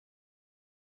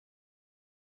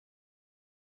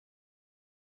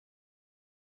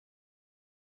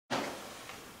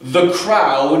The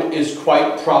crowd is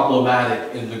quite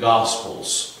problematic in the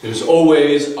Gospels. There's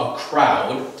always a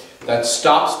crowd that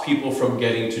stops people from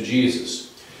getting to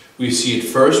Jesus. We see it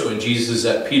first when Jesus is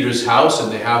at Peter's house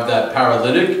and they have that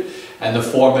paralytic and the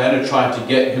four men are trying to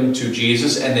get him to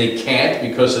Jesus and they can't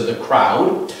because of the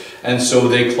crowd. And so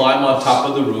they climb on top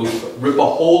of the roof, rip a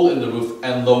hole in the roof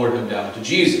and lower him down to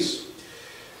Jesus.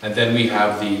 And then we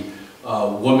have the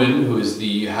woman who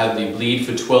had the bleed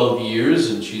for 12 years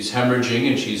and she's hemorrhaging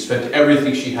and she's spent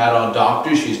everything she had on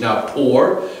doctors. She's now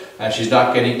poor and she's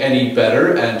not getting any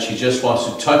better and she just wants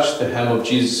to touch the hem of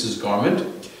Jesus' garment.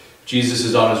 Jesus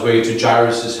is on his way to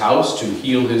Jairus' house to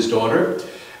heal his daughter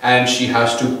and she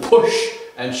has to push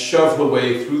and shove her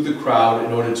way through the crowd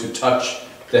in order to touch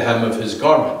the hem of his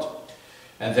garment.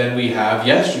 And then we have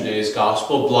yesterday's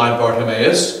gospel, blind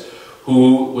Bartimaeus,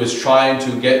 who was trying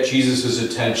to get Jesus'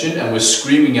 attention and was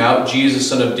screaming out, "Jesus,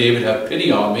 Son of David, have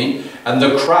pity on me." And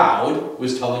the crowd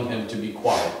was telling him to be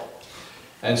quiet.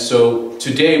 And so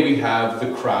today we have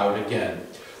the crowd again.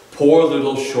 Poor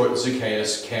little short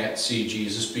Zacchaeus can't see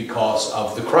Jesus because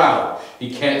of the crowd. He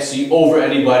can't see over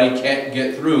anybody, can't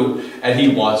get through, and he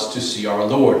wants to see our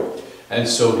Lord. And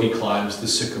so he climbs the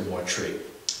sycamore tree.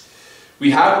 We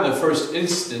have in the first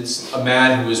instance a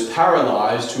man who was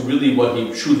paralyzed, who really what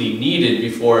he truly needed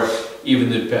before even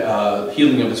the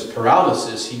healing of his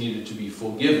paralysis, he needed to be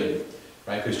forgiven,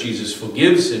 right? Because Jesus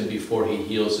forgives him before he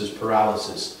heals his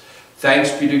paralysis. Thanks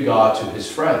be to God to his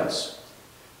friends.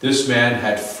 This man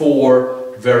had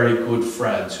 4 very good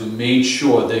friends who made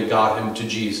sure they got him to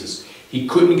Jesus. He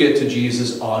couldn't get to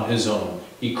Jesus on his own.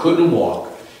 He couldn't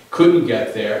walk, couldn't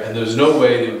get there, and there's no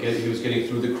way he was getting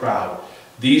through the crowd.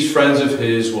 These friends of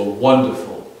his were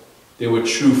wonderful. They were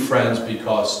true friends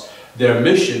because their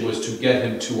mission was to get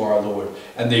him to our Lord.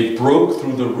 And they broke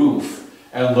through the roof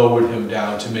and lowered him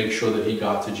down to make sure that he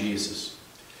got to Jesus.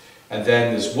 And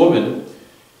then this woman,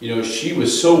 you know, she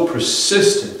was so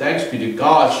persistent. Thanks be to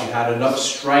God, she had enough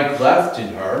strength left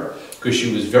in her because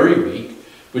she was very weak,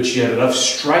 but she had enough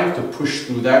strength to push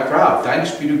through that crowd.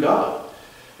 Thanks be to God.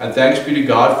 And thanks be to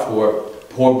God for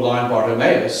poor blind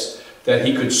Bartimaeus, that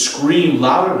he could scream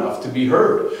loud enough to be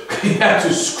heard. He had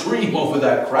to scream over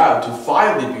that crowd to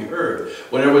finally be heard.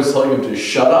 When everyone's telling him to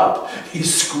shut up,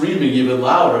 he's screaming even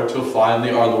louder until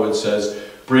finally our Lord says,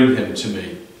 "Bring him to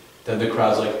me." Then the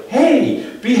crowd's like, "Hey,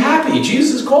 be happy,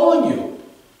 Jesus is calling you."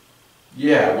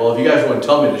 Yeah, well, if you guys wouldn't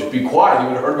tell me to be quiet, you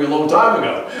would have heard me a long time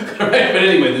ago. But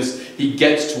anyway, he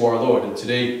gets to our Lord. And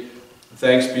today,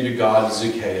 thanks be to God,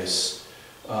 Zacchaeus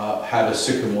had a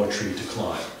sycamore tree to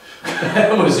climb.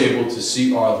 And was able to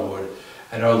see our Lord,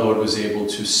 and our Lord was able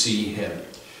to see him.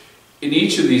 In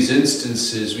each of these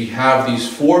instances, we have these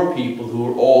 4 people who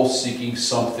are all seeking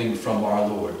something from our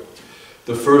Lord.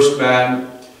 The first man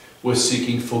was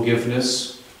seeking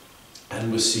forgiveness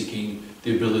and was seeking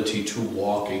the ability to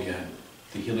walk again,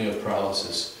 the healing of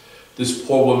paralysis. This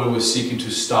poor woman was seeking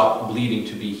to stop bleeding,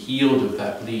 to be healed of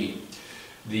that bleed.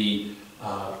 The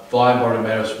blind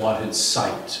Bartimaeus wanted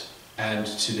sight, and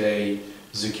today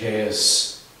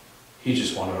Zacchaeus, he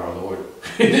just wanted our Lord.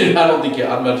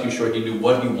 I'm not too sure he knew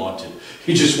what he wanted.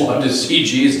 He just wanted to see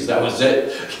Jesus. That was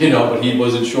it. You know, but he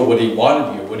wasn't sure what he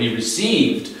wanted here. What he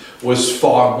received was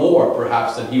far more,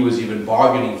 perhaps, than he was even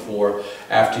bargaining for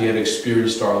after he had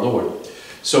experienced our Lord.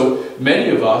 So many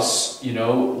of us, you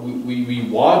know, we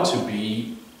want to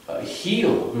be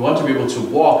healed. We want to be able to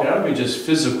walk. And I don't mean just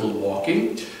physical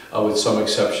walking, with some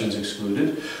exceptions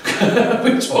excluded.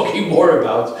 We're talking more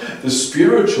about the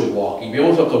spiritual walking, be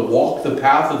able to walk the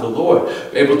path of the Lord,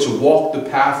 be able to walk the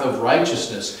path of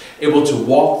righteousness, able to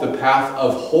walk the path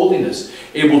of holiness,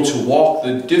 able to walk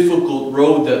the difficult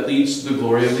road that leads to the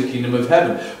glory of the kingdom of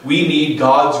heaven. We need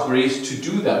God's grace to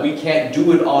do that. We can't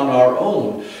do it on our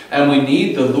own. And we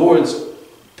need the Lord's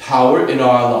power in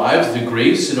our lives, the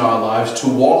grace in our lives to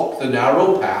walk the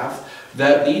narrow path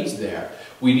that leads there.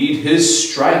 We need his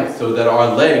strength so that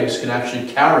our legs can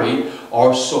actually carry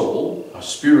our soul, our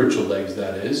spiritual legs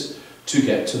that is, to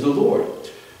get to the Lord.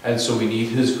 And so we need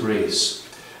his grace.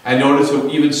 And in order to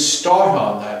even start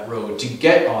on that road, to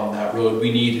get on that road,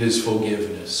 we need his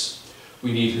forgiveness.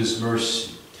 We need his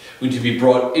mercy. We need to be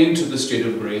brought into the state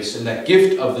of grace, and that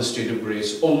gift of the state of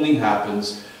grace only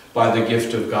happens by the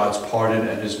gift of God's pardon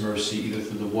and his mercy, either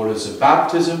through the waters of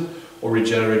baptism or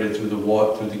regenerated through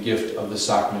the gift of the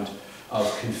sacrament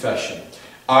of confession.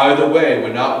 Either way,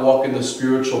 we're not walking the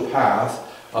spiritual path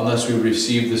unless we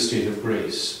receive the state of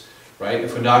grace, right?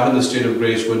 If we're not in the state of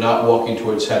grace, we're not walking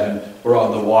towards heaven. We're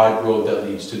on the wide road that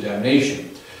leads to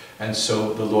damnation. And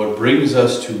so the Lord brings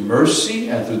us to mercy,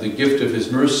 and through the gift of his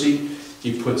mercy,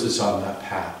 he puts us on that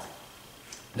path.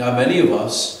 Now, many of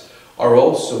us are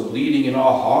also bleeding in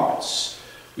our hearts.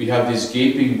 We have these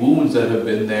gaping wounds that have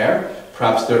been there.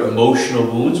 Perhaps they're emotional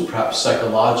wounds, perhaps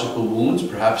psychological wounds,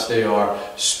 perhaps they are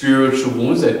spiritual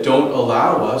wounds that don't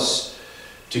allow us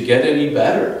to get any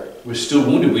better. We're still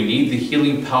wounded. We need the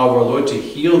healing power of our Lord to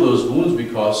heal those wounds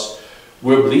because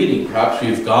we're bleeding. Perhaps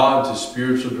we've gone to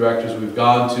spiritual directors, we've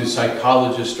gone to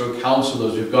psychologists or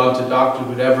counselors, we've gone to doctors,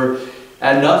 whatever,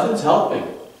 and nothing's helping.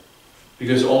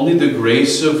 Because only the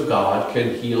grace of God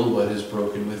can heal what is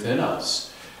broken within us.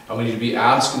 And we need to be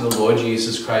asking the Lord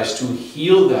Jesus Christ to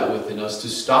heal that within us, to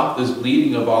stop this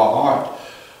bleeding of our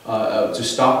heart, to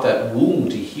stop that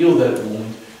wound, to heal that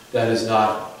wound that is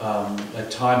not, that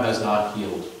time has not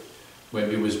healed.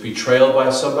 Maybe it was betrayal by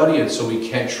somebody, and so we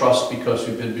can't trust because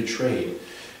we've been betrayed.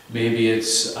 Maybe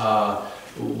it's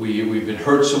we've been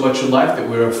hurt so much in life that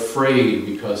we're afraid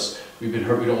because we've been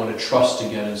hurt, we don't want to trust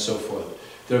again, and so forth.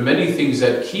 There are many things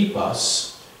that keep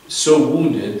us so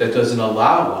wounded that doesn't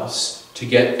allow us to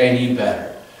get any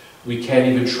better. We can't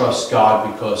even trust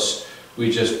God because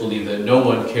we just believe that no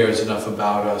one cares enough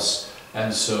about us,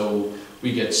 and so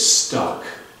we get stuck.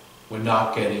 We're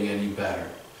not getting any better.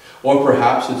 Or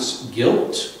perhaps it's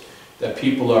guilt, that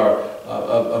people are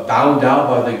bound down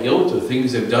by the guilt of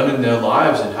things they've done in their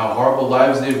lives and how horrible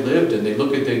lives they've lived, and they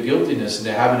look at their guiltiness and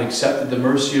they haven't accepted the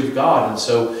mercy of God, and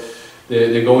so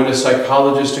they're going to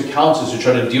psychologists or counselors to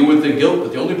try to deal with the guilt,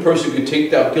 but the only person who can take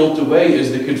that guilt away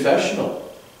is the confessional,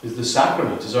 is the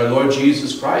sacrament, is our Lord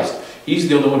Jesus Christ. He's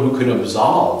the only one who can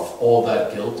absolve all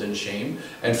that guilt and shame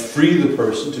and free the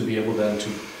person to be able then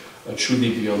to truly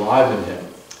be alive in Him.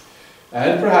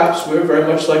 And perhaps we're very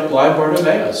much like blind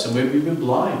Bartimaeus, and we've been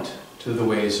blind to the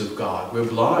ways of God. We're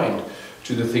blind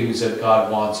to the things that God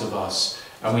wants of us.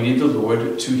 And we need the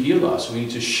Lord to heal us. We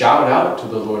need to shout out to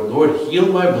the Lord, Lord, heal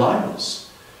my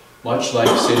blindness. Much like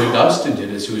St. Augustine did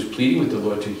as he was pleading with the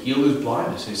Lord to heal his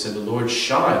blindness. He said the Lord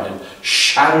shined and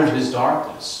shattered his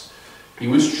darkness. He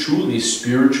was truly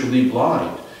spiritually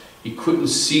blind. He couldn't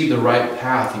see the right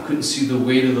path. He couldn't see the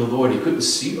way to the Lord. He couldn't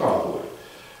see our Lord.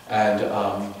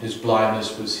 And his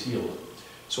blindness was healed.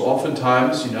 So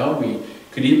oftentimes, you know, we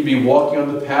could even be walking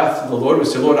on the path to the Lord. We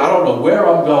say, Lord, I don't know where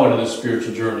I'm going in this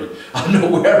spiritual journey. I don't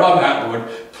know where I'm at, Lord.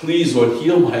 Please, Lord,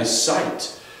 heal my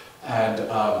sight. And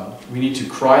we need to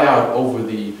cry out over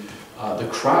the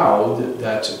crowd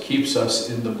that keeps us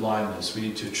in the blindness. We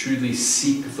need to truly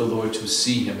seek the Lord to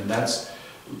see Him. And that's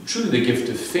truly the gift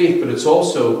of faith, but it's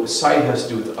also, sight has to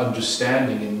do with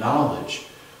understanding and knowledge,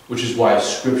 which is why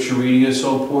scripture reading is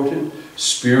so important,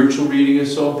 spiritual reading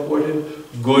is so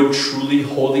important, good, truly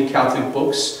holy Catholic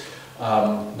books,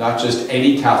 not just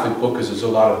any Catholic book, because there's a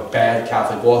lot of bad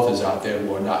Catholic authors out there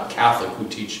who are not Catholic, who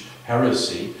teach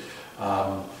heresy,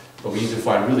 but we need to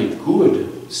find really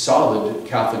good, solid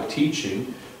Catholic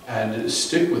teaching and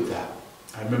stick with that.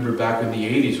 I remember back in the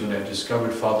 80s when I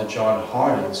discovered Father John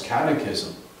Harding's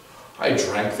catechism. I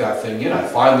drank that thing in. I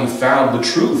finally found the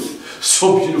truth,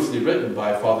 so beautifully written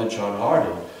by Father John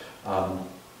Harding,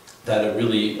 that it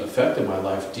really affected my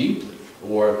life deeply.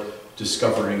 Or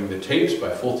discovering the tapes by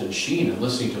Fulton Sheen and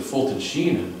listening to Fulton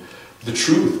Sheen and the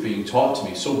truth being taught to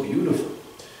me so beautiful.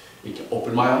 It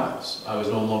opened my eyes. I was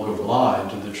no longer blind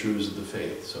to the truths of the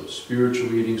faith. So spiritual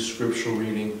reading, scriptural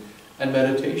reading, and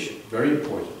meditation, very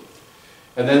important.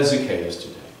 And then Zacchaeus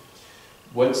today.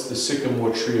 What's the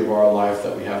sycamore tree of our life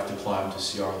that we have to climb to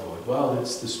see our Lord? Well,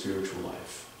 it's the spiritual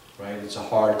life, right? It's a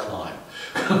hard climb.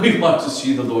 We want to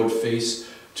see the Lord face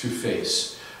to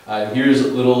face. Here's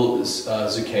little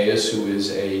Zacchaeus, who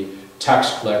is a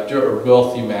tax collector, a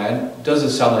wealthy man. Doesn't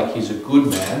sound like he's a good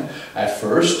man at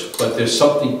first, but there's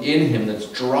something in him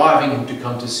that's driving him to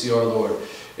come to see our Lord.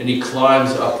 And he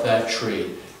climbs up that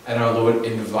tree, and our Lord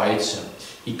invites him.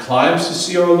 He climbs to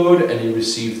see our Lord, and he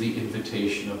receives the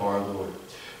invitation of our Lord.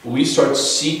 When we start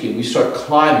seeking, we start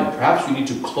climbing, perhaps we need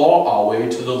to claw our way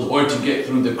to the Lord to get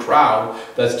through the crowd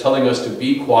that's telling us to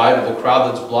be quiet, or the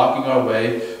crowd that's blocking our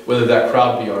way, whether that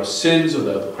crowd be our sins, or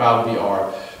that crowd be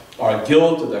our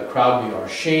guilt, or that crowd be our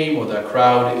shame, or that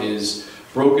crowd is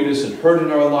brokenness and hurt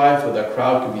in our life, or that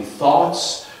crowd can be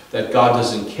thoughts that God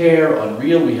doesn't care,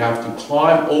 unreal. We have to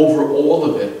climb over all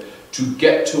of it to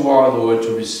get to our Lord,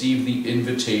 to receive the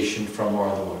invitation from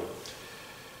our Lord.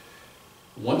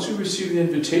 Once we receive the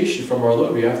invitation from our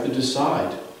Lord, we have to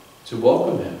decide to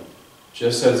welcome Him.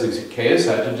 Just as Zacchaeus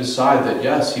had to decide that,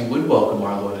 yes, he would welcome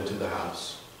our Lord into the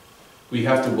house. We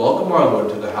have to welcome our Lord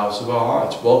to the house of our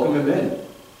hearts, welcome Him in.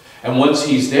 And once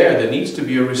He's there needs to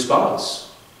be a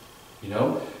response. You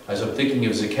know, as I'm thinking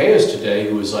of Zacchaeus today,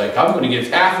 who was like, I'm going to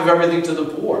give half of everything to the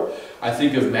poor. I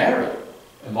think of Mary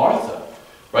and Martha,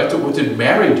 right? What did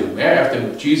Mary do? Mary,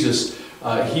 after Jesus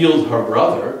healed her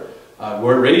brother,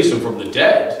 raised him from the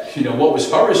dead. You know, what was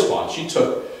her response? She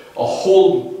took a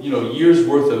whole, you know, year's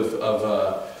worth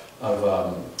of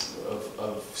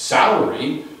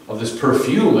salary of this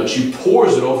perfume, and she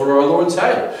pours it over our Lord's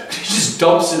head. She just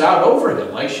dumps it out over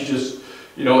him, like she just,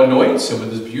 you know, anoints him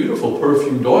with this beautiful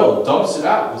perfumed oil, dumps it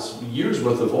out, this year's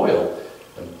worth of oil.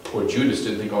 And poor Judas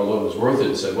didn't think our Lord was worth it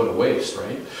and said, what a waste,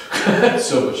 right? But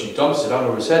she dumps it out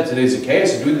over his head. Today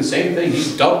Zacchaeus is doing the same thing.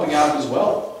 He's dumping out his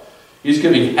wealth. He's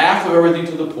giving half of everything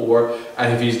to the poor,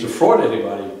 and if he's defrauded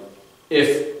anybody,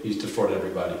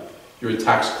 you're a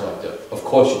tax collector. Of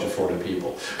course you defrauded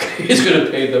people. He's going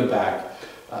to pay them back.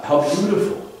 How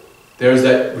beautiful. There's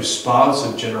that response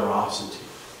of generosity.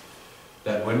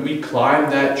 That when we climb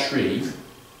that tree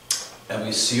and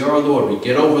we see our Lord, we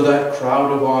get over that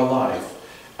crowd of our life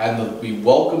and we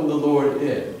welcome the Lord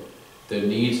in, there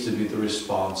needs to be the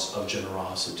response of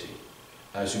generosity.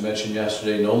 As you mentioned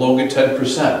yesterday, no longer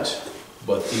 10%,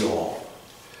 but the all.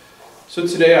 So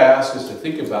today I ask us to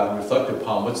think about and reflect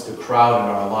upon what's the crowd in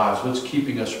our lives, what's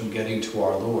keeping us from getting to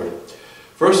our Lord.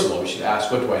 First of all, we should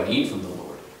ask, what do I need from the Lord?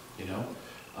 You know,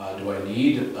 do I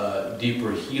need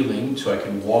deeper healing so I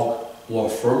can walk more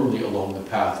firmly along the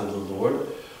path of the Lord?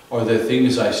 Are there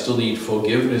things I still need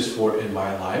forgiveness for in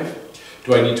my life?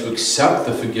 Do I need to accept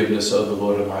the forgiveness of the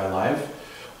Lord in my life?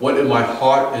 What in my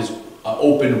heart is an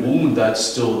open wound that's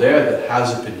still there, that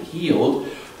hasn't been healed,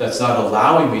 that's not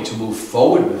allowing me to move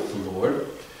forward with the Lord?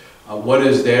 What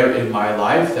is there in my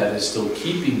life that is still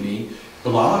keeping me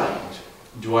blind?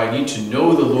 Do I need to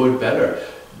know the Lord better?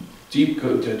 Do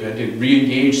I need to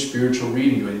re-engage spiritual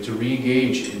reading? Do I need to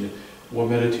re-engage in more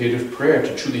meditative prayer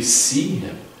to truly see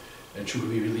Him and who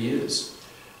He really is?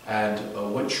 And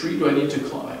what tree do I need to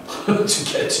climb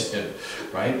to get to Him,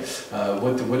 right?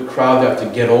 What crowd do I have to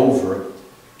get over?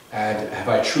 And have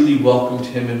I truly welcomed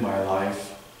Him in my life?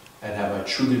 And have I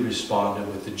truly responded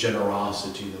with the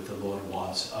generosity that the Lord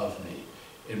wants of me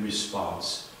in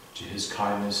response to His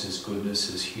kindness, His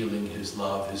goodness, His healing, His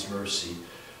love, His mercy,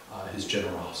 His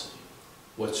generosity?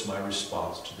 What's my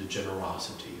response to the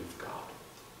generosity of God?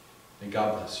 May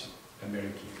God bless you, and Merry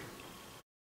Keep.